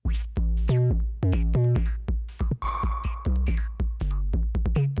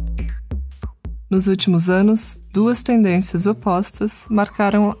Nos últimos anos, duas tendências opostas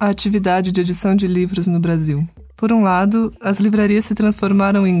marcaram a atividade de edição de livros no Brasil. Por um lado, as livrarias se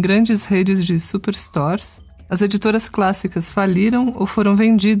transformaram em grandes redes de superstores, as editoras clássicas faliram ou foram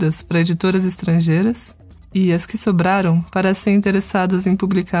vendidas para editoras estrangeiras, e as que sobraram parecem interessadas em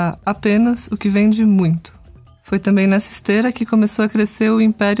publicar apenas o que vende muito. Foi também nessa esteira que começou a crescer o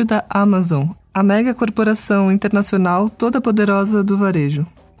império da Amazon, a mega corporação internacional toda poderosa do varejo.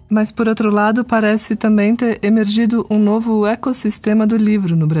 Mas, por outro lado, parece também ter emergido um novo ecossistema do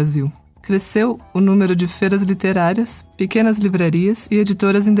livro no Brasil. Cresceu o número de feiras literárias, pequenas livrarias e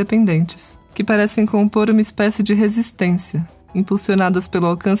editoras independentes, que parecem compor uma espécie de resistência, impulsionadas pelo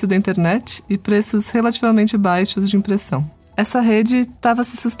alcance da internet e preços relativamente baixos de impressão. Essa rede estava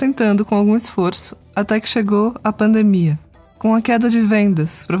se sustentando com algum esforço, até que chegou a pandemia. Com a queda de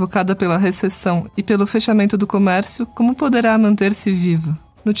vendas provocada pela recessão e pelo fechamento do comércio, como poderá manter-se viva?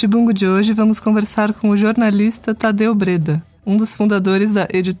 No Tibungo de hoje vamos conversar com o jornalista Tadeu Breda, um dos fundadores da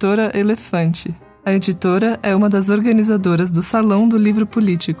editora Elefante. A editora é uma das organizadoras do Salão do Livro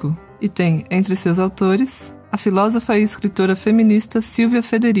Político e tem, entre seus autores, a filósofa e escritora feminista Silvia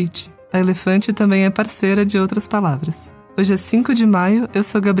Federici. A Elefante também é parceira de Outras Palavras. Hoje é 5 de maio, eu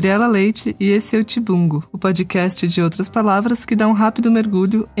sou Gabriela Leite e esse é o Tibungo, o podcast de Outras Palavras que dá um rápido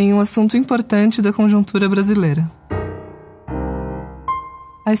mergulho em um assunto importante da conjuntura brasileira.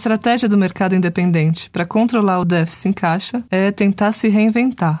 A estratégia do mercado independente para controlar o déficit em caixa é tentar se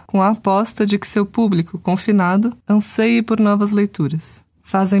reinventar, com a aposta de que seu público confinado anseie por novas leituras.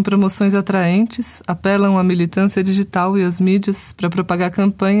 Fazem promoções atraentes, apelam à militância digital e às mídias para propagar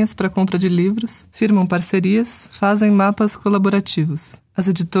campanhas para compra de livros, firmam parcerias, fazem mapas colaborativos. As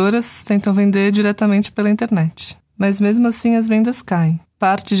editoras tentam vender diretamente pela internet. Mas mesmo assim as vendas caem.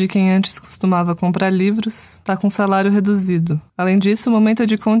 Parte de quem antes costumava comprar livros está com salário reduzido. Além disso, o momento é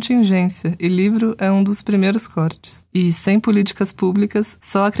de contingência e livro é um dos primeiros cortes. E sem políticas públicas,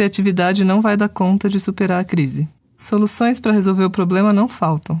 só a criatividade não vai dar conta de superar a crise. Soluções para resolver o problema não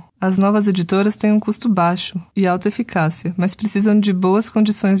faltam. As novas editoras têm um custo baixo e alta eficácia, mas precisam de boas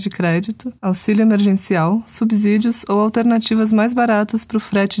condições de crédito, auxílio emergencial, subsídios ou alternativas mais baratas para o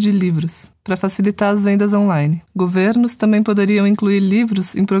frete de livros, para facilitar as vendas online. Governos também poderiam incluir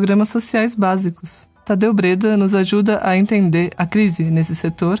livros em programas sociais básicos. Tadeu Breda nos ajuda a entender a crise nesse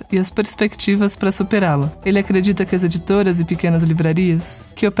setor e as perspectivas para superá-la. Ele acredita que as editoras e pequenas livrarias,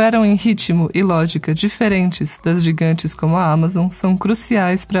 que operam em ritmo e lógica diferentes das gigantes como a Amazon, são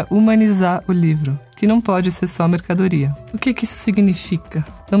cruciais para humanizar o livro, que não pode ser só mercadoria. O que isso significa?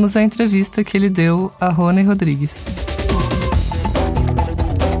 Vamos à entrevista que ele deu a Rony Rodrigues.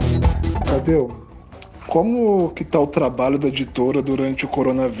 Tadeu, como que está o trabalho da editora durante o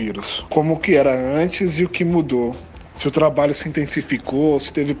coronavírus? Como que era antes e o que mudou? Se o trabalho se intensificou,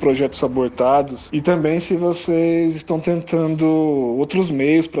 se teve projetos abortados e também se vocês estão tentando outros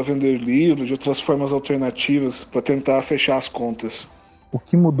meios para vender livros, de outras formas alternativas para tentar fechar as contas. O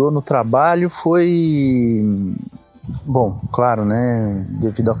que mudou no trabalho foi... Bom, claro, né,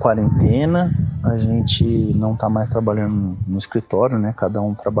 devido à quarentena, a gente não está mais trabalhando no escritório, né, cada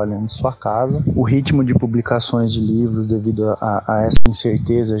um trabalhando em sua casa. O ritmo de publicações de livros, devido a essa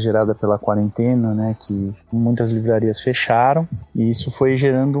incerteza gerada pela quarentena, né, que muitas livrarias fecharam, e isso foi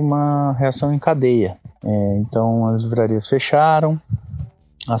gerando uma reação em cadeia. Então as livrarias fecharam,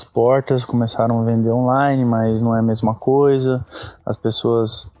 as portas começaram a vender online, mas não é a mesma coisa, as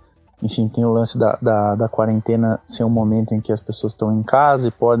pessoas... Enfim, tem o lance da quarentena ser um momento em que as pessoas estão em casa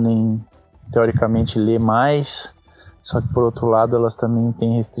e podem, teoricamente, ler mais. Só que, por outro lado, elas também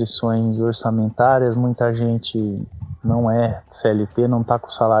têm restrições orçamentárias. Muita gente não é CLT, não está com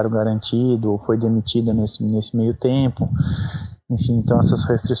o salário garantido ou foi demitida nesse meio tempo. Enfim, então essas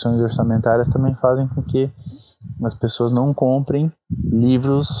restrições orçamentárias também fazem com que as pessoas não comprem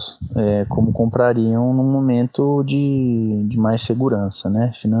livros como comprariam num momento de mais segurança,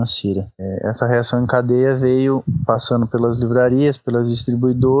 né, financeira. Essa reação em cadeia veio passando pelas livrarias, pelas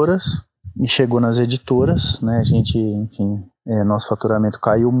distribuidoras e chegou nas editoras, né? A gente, enfim, nosso faturamento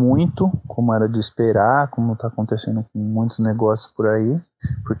caiu muito, como era de esperar, como está acontecendo com muitos negócios por aí,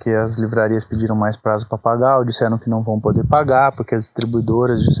 porque as livrarias pediram mais prazo para pagar, ou disseram que não vão poder pagar, porque as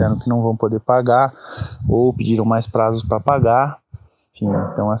distribuidoras disseram que não vão poder pagar, ou pediram mais prazos para pagar. Enfim,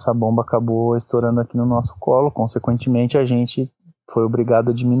 então essa bomba acabou estourando aqui no nosso colo. Consequentemente, a gente foi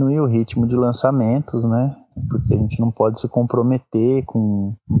obrigado a diminuir o ritmo de lançamentos, né? Porque a gente não pode se comprometer,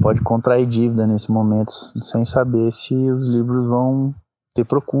 não pode contrair dívida nesse momento sem saber se os livros vão ter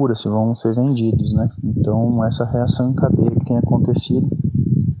procura, se vão ser vendidos, né? Então essa reação em cadeia que tem acontecido.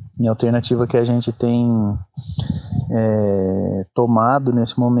 E a alternativa que a gente tem tomado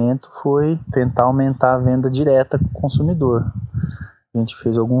nesse momento foi tentar aumentar a venda direta com o consumidor. A gente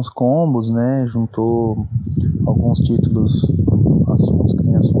fez alguns combos, né? Juntou alguns títulos, assuntos que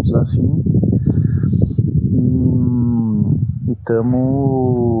tem assuntos afins, e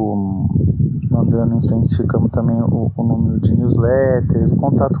estamos mandando, intensificamos também o número de newsletters, o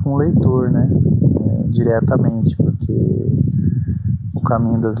contato com o leitor, né? Diretamente, porque o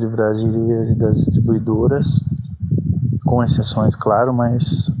caminho das livrarias e das distribuidoras, com exceções, claro,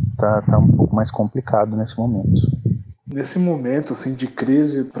 mas tá um pouco mais complicado nesse momento. Nesse momento assim, de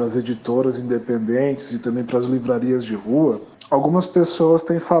crise para as editoras independentes e também para as livrarias de rua, algumas pessoas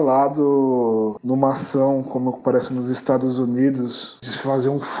têm falado numa ação, como parece nos Estados Unidos, de fazer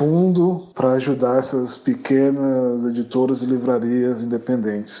um fundo para ajudar essas pequenas editoras e livrarias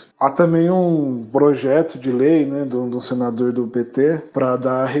independentes. Há também um projeto de lei, né, do senador do PT para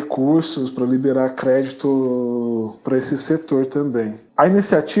dar recursos, para liberar crédito para esse setor também. Há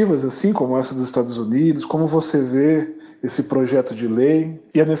iniciativas assim como essa dos Estados Unidos, como você vê esse projeto de lei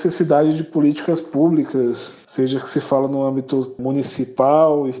e a necessidade de políticas públicas, seja que se fala no âmbito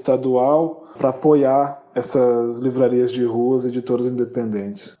municipal, estadual, para apoiar essas livrarias de ruas, editoras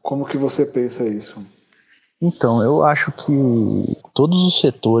independentes. Como que você pensa isso? Então, eu acho que todos os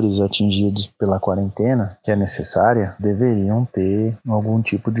setores atingidos pela quarentena, que é necessária, deveriam ter algum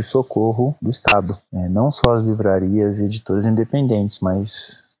tipo de socorro do Estado. Não só as livrarias e editoras independentes,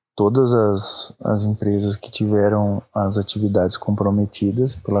 mas todas as empresas que tiveram as atividades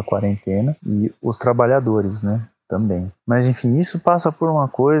comprometidas pela quarentena e os trabalhadores, né? Também. Mas enfim, isso passa por uma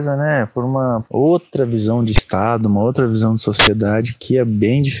coisa, né? Por uma outra visão de Estado, uma outra visão de sociedade que é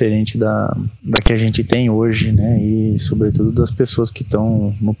bem diferente da que a gente tem hoje, né? E sobretudo das pessoas que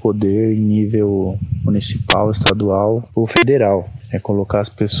estão no poder em nível municipal, estadual ou federal. É colocar as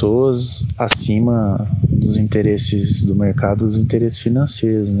pessoas acima dos interesses do mercado, dos interesses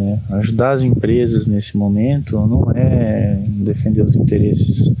financeiros, né? Ajudar as empresas nesse momento não é defender os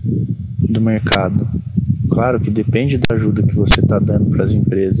interesses do mercado. Claro que depende da ajuda que você está dando para as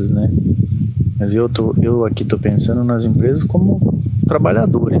empresas, né? Mas eu aqui estou pensando nas empresas como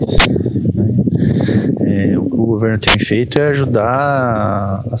trabalhadores, né? O que o governo tem feito é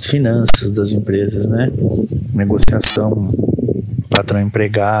ajudar as finanças das empresas, né? Negociação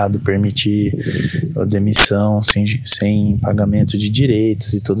patrão-empregado, permitir a demissão sem pagamento de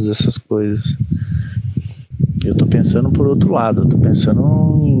direitos e todas essas coisas. Eu estou pensando por outro lado, eu estou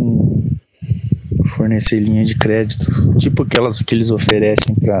pensando em fornecer linha de crédito, tipo aquelas que eles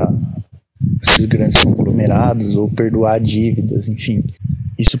oferecem para esses grandes conglomerados, ou perdoar dívidas, enfim.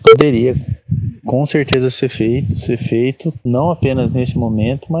 Isso poderia com certeza ser feito não apenas nesse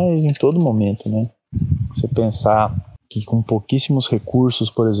momento, mas em todo momento, né? Você pensar que com pouquíssimos recursos,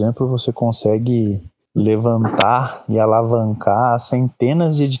 por exemplo, você consegue levantar e alavancar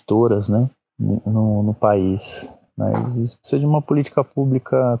centenas de editoras, né, no país. Mas isso precisa de uma política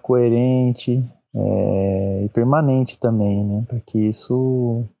pública coerente e permanente também, né, para que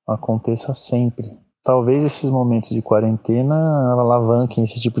isso aconteça sempre. Talvez esses momentos de quarentena alavanquem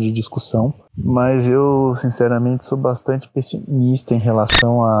esse tipo de discussão, mas eu, sinceramente, sou bastante pessimista em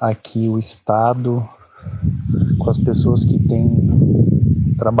relação a que o Estado, com as pessoas que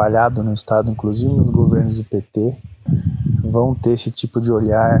têm trabalhado no Estado, inclusive nos governos do PT, vão ter esse tipo de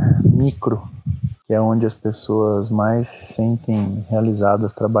olhar micro, que é onde as pessoas mais se sentem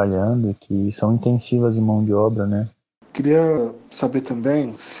realizadas trabalhando e que são intensivas em mão de obra, né? Queria saber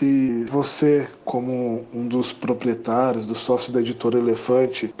também se você, como um dos proprietários, do sócio da editora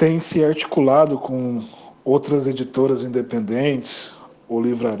Elefante, tem se articulado com outras editoras independentes ou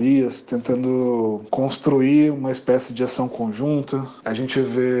livrarias, tentando construir uma espécie de ação conjunta. A gente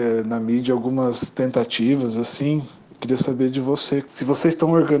vê na mídia algumas tentativas assim. Queria saber de você, se vocês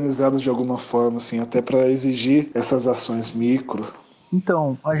estão organizados de alguma forma, assim, até para exigir essas ações micro.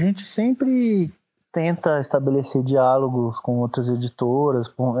 Então, a gente sempre tenta estabelecer diálogos com outras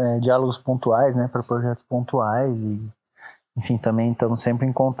editoras, diálogos pontuais, né, para projetos pontuais e, enfim, também estamos sempre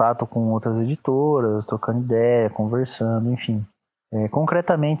em contato com outras editoras, trocando ideia, conversando, enfim.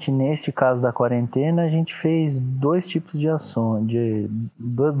 Concretamente, neste caso da quarentena, a gente fez dois tipos de ações,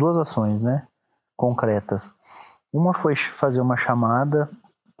 duas ações, né, concretas. Uma foi fazer uma chamada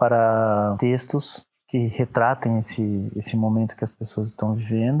para textos que retratem esse momento que as pessoas estão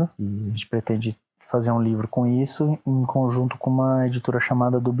vivendo, e a gente pretende fazer um livro com isso em conjunto com uma editora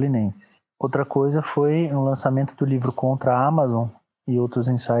chamada Dublinense. Outra coisa foi o lançamento do livro Contra a Amazon e outros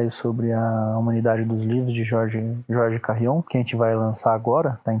ensaios sobre a humanidade dos livros de Jorge Carrion, que a gente vai lançar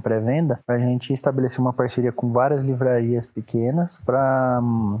agora, está em pré-venda. A gente estabeleceu uma parceria com várias livrarias pequenas para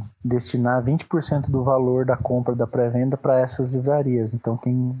destinar 20% do valor da compra da pré-venda para essas livrarias. Então,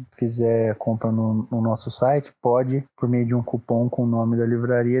 quem fizer compra no nosso site pode, por meio de um cupom com o nome da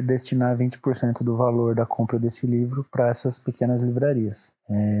livraria, destinar 20% do valor da compra desse livro para essas pequenas livrarias.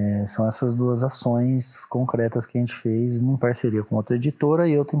 São essas duas ações concretas que a gente fez, uma em parceria com outra editora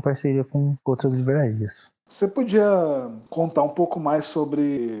e outra em parceria com outras livrarias. Você podia contar um pouco mais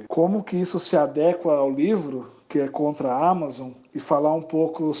sobre como que isso se adequa ao livro, que é contra a Amazon, e falar um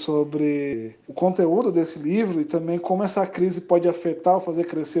pouco sobre o conteúdo desse livro e também como essa crise pode afetar ou fazer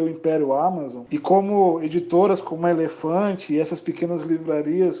crescer o Império Amazon, e como editoras como a Elefante e essas pequenas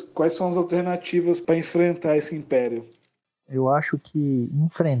livrarias, quais são as alternativas para enfrentar esse império? Eu acho que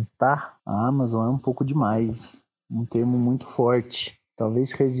enfrentar a Amazon é um pouco demais, um termo muito forte.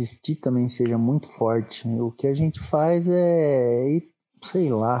 Talvez resistir também seja muito forte. O que a gente faz é,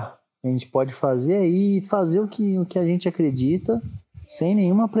 sei lá, a gente pode fazer aí fazer o que a gente acredita, sem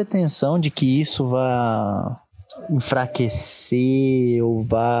nenhuma pretensão de que isso vá enfraquecer ou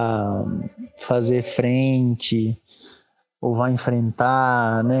vá fazer frente ou vá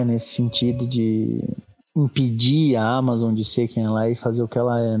enfrentar, né, nesse sentido de impedir a Amazon de ser quem ela é e fazer o que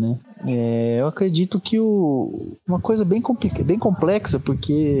ela é, né? Eu acredito que uma coisa bem complexa,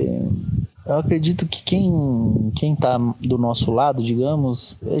 porque eu acredito que quem tá do nosso lado,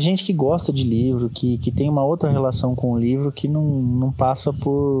 digamos, é gente que gosta de livro, que tem uma outra relação com o livro, que não passa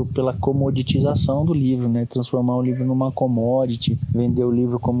pela comoditização do livro, né? Transformar o livro numa commodity, vender o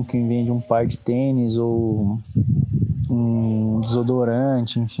livro como quem vende um par de tênis ou um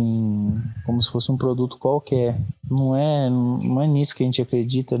desodorante, enfim, como se fosse um produto qualquer. Não é nisso que a gente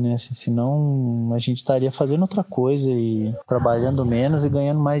acredita, né? Senão a gente estaria fazendo outra coisa e trabalhando menos e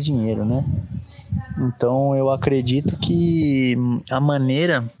ganhando mais dinheiro, né? Então eu acredito que a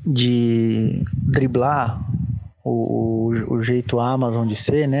maneira de driblar o jeito Amazon de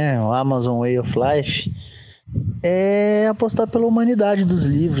ser, né? O Amazon Way of Life, é apostar pela humanidade dos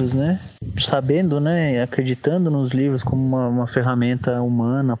livros, né? Sabendo, né? Acreditando nos livros como uma ferramenta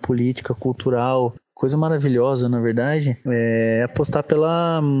humana, política, cultural, coisa maravilhosa, na verdade. É apostar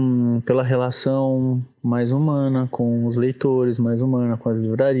pela relação mais humana com os leitores, mais humana com as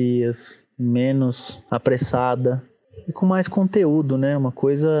livrarias, menos apressada e com mais conteúdo, né? Uma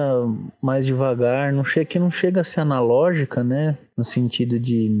coisa mais devagar, que não chega a ser analógica, né? No sentido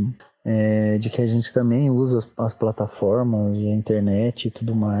de que a gente também usa as plataformas e a internet e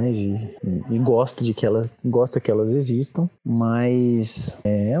tudo mais e gosta que elas existam, mas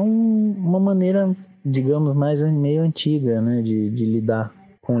é uma maneira, digamos, mais meio antiga, né, de lidar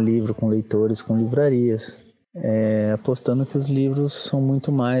com livro, com leitores, com livrarias, apostando que os livros são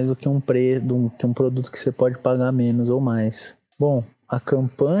muito mais do que um produto que você pode pagar menos ou mais. Bom, a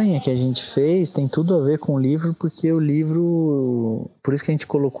campanha que a gente fez tem tudo a ver com o livro, porque o livro... Por isso que a gente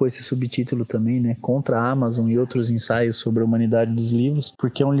colocou esse subtítulo também, né? Contra a Amazon e outros ensaios sobre a humanidade dos livros,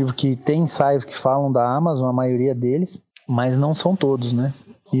 porque é um livro que tem ensaios que falam da Amazon, a maioria deles, mas não são todos, né?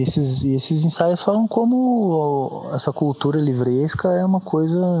 E esses ensaios falam como essa cultura livresca é uma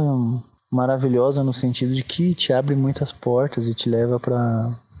coisa maravilhosa no sentido de que te abre muitas portas e te leva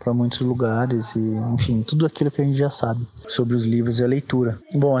para muitos lugares e, enfim, tudo aquilo que a gente já sabe sobre os livros e a leitura.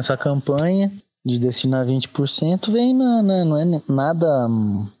 Bom, essa campanha de destinar 20% vem não é nada,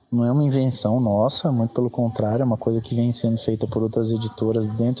 não é uma invenção nossa, muito pelo contrário, é uma coisa que vem sendo feita por outras editoras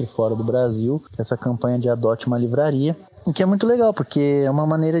dentro e fora do Brasil, que é essa campanha de adote uma livraria, e que é muito legal, porque é uma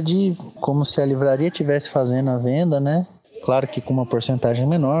maneira de, como se a livraria estivesse fazendo a venda, né? Claro que com uma porcentagem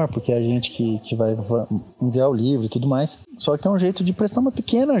menor, porque é a gente que vai enviar o livro e tudo mais. Só que é um jeito de prestar uma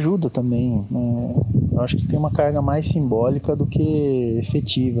pequena ajuda também, né? Eu acho que tem uma carga mais simbólica do que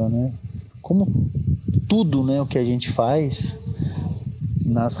efetiva, né? Como tudo, né, o que a gente faz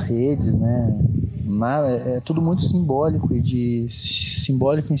nas redes, né? É tudo muito simbólico, e de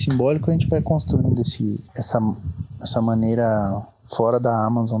simbólico em simbólico a gente vai construindo essa maneira fora da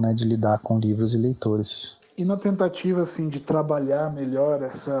Amazon, né, de lidar com livros e leitores. E na tentativa assim de trabalhar melhor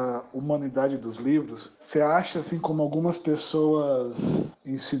essa humanidade dos livros, você acha, assim como algumas pessoas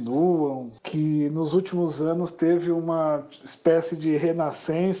insinuam, que nos últimos anos teve uma espécie de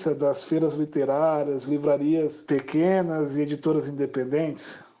renascença das feiras literárias, livrarias pequenas e editoras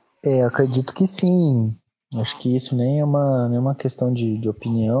independentes? Acredito que sim. Acho que isso nem é uma questão de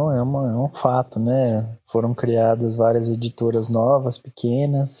opinião, é um fato, né? Foram criadas várias editoras novas,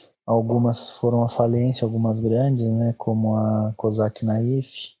 pequenas, algumas foram à falência, algumas grandes, né? Como a Kozak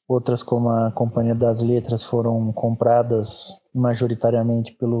Naif, outras como a Companhia das Letras foram compradas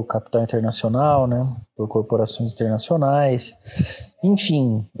majoritariamente pelo capital internacional, né? Por corporações internacionais.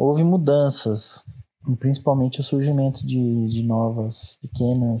 Enfim, houve mudanças. e principalmente o surgimento de novas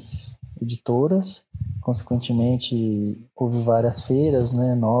pequenas editoras. Consequentemente, houve várias feiras,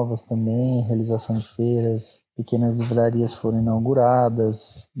 né, novas também, realização de feiras, pequenas livrarias foram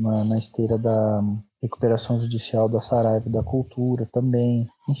inauguradas na esteira da recuperação judicial da Saraiva da Cultura também.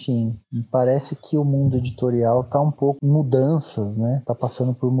 Enfim, me parece que o mundo editorial está um pouco em mudanças, né? Está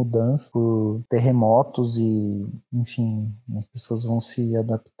passando por mudanças, por terremotos e, enfim, as pessoas vão se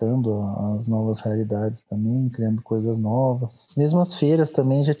adaptando às novas realidades também, criando coisas novas. Mesmo as feiras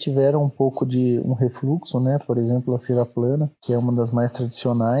também já tiveram um pouco de um refluxo, né? Por exemplo, a Feira Plana, que é uma das mais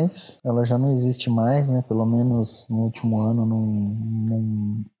tradicionais, ela já não existe mais, né? Pelo menos no último ano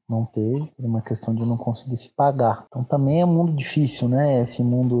não teve, por uma questão de não conseguir se pagar. Então também é um mundo difícil, né? Esse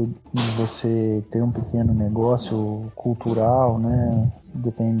mundo de você ter um pequeno negócio cultural, né?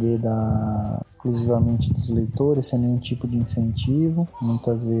 Depender exclusivamente dos leitores, sem nenhum tipo de incentivo.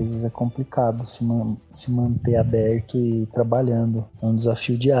 Muitas vezes é complicado se manter aberto e trabalhando. É um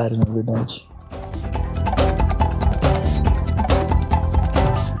desafio diário, na verdade.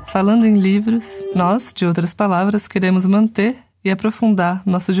 Falando em livros, nós, de outras palavras, queremos manter e aprofundar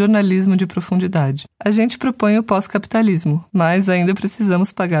nosso jornalismo de profundidade. A gente propõe o pós-capitalismo, mas ainda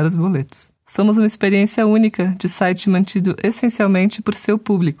precisamos pagar os boletos. Somos uma experiência única de site mantido essencialmente por seu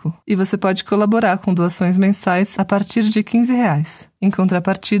público, e você pode colaborar com doações mensais a partir de R$15. Em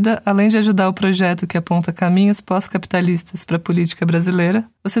contrapartida, além de ajudar o projeto que aponta caminhos pós-capitalistas para a política brasileira,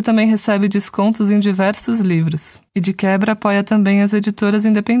 você também recebe descontos em diversos livros. E de quebra apoia também as editoras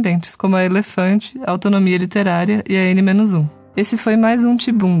independentes, como a Elefante, a Autonomia Literária e a N-1. Esse foi mais um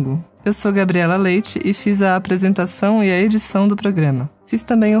Tibungo. Eu sou Gabriela Leite e fiz a apresentação e a edição do programa. Fiz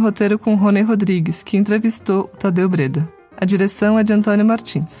também o roteiro com Rony Rodrigues, que entrevistou o Tadeu Breda. A direção é de Antônio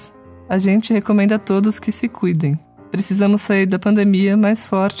Martins. A gente recomenda a todos que se cuidem. Precisamos sair da pandemia mais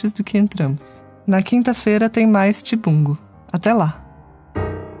fortes do que entramos. Na quinta-feira tem mais Tibungo. Até lá!